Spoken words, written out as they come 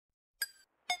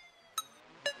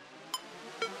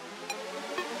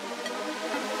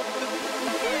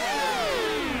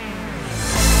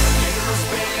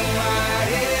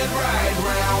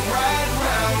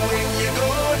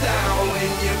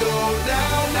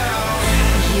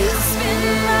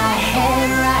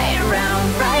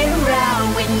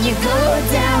go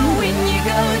down, when you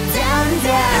go down,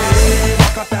 down. Hey,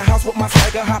 walk out the house with my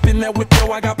swagger, hop in that whip,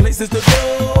 yo, I got places to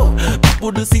go.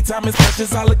 People to see, time is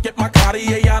precious, I look at my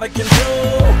Cartier out of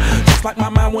control. Just like my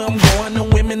mind where I'm going, the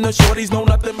women, the shorties know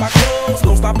nothing but clothes.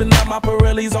 No stopping at my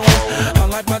Aparelli's on,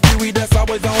 unlike my jewelry that's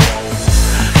always on.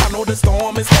 I know the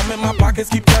storm is coming, my pockets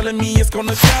keep telling me it's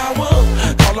gonna shower.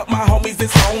 Call up my homies,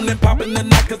 it's on and popping the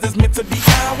night, cause it's meant to be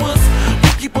ours. We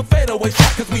keep a fadeaway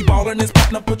shot, cause we ballin' this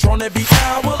platinum Patron every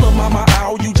hour. Lil' mama,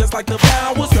 ow, you just like the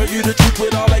flowers. Girl, you the truth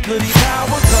with all that goody power,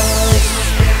 cause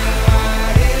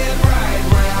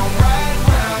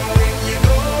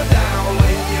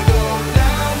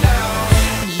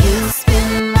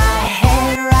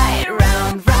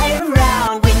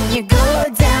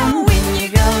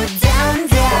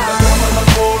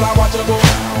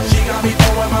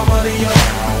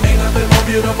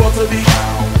beautiful to be.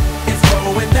 It's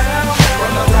going down.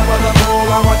 From the top of the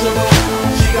pole, I watch her go.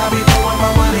 She got me throwing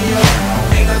my money up.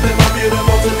 Ain't nothing more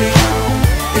beautiful to be.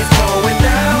 It's going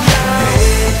down, down.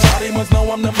 Hey, Shawty must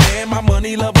know I'm the man. My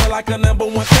money lover like a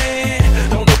 #1 fan.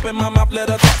 Don't open my mouth, let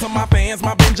her talk to my fans.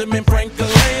 My Benjamin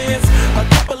Franklin's. A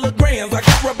couple of grands, I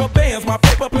got rubber bands. My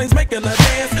paper planes making a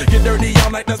dance. Get dirty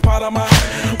all night, that's part of my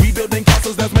rebuilding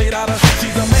castles that's made out of.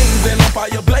 She's amazing, on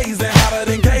fire blazing, hotter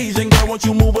than Cajun. Girl, won't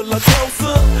you move a little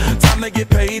closer? Time to get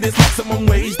paid, it's maximum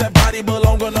wage. That body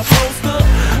belong on a poster.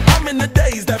 I'm in the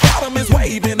days, that bottom is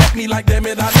waving at me like, damn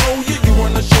it, I know you. You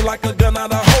run the show like a gun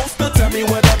out of holster. Tell me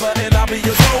whatever and I'll be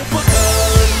your chauffeur.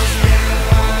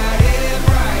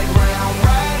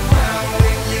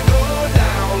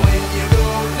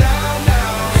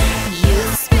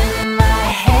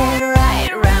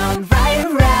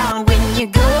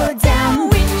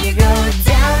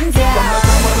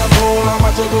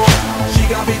 She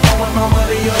got me throwing my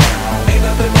money up. Ain't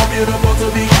nothing more beautiful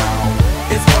to be.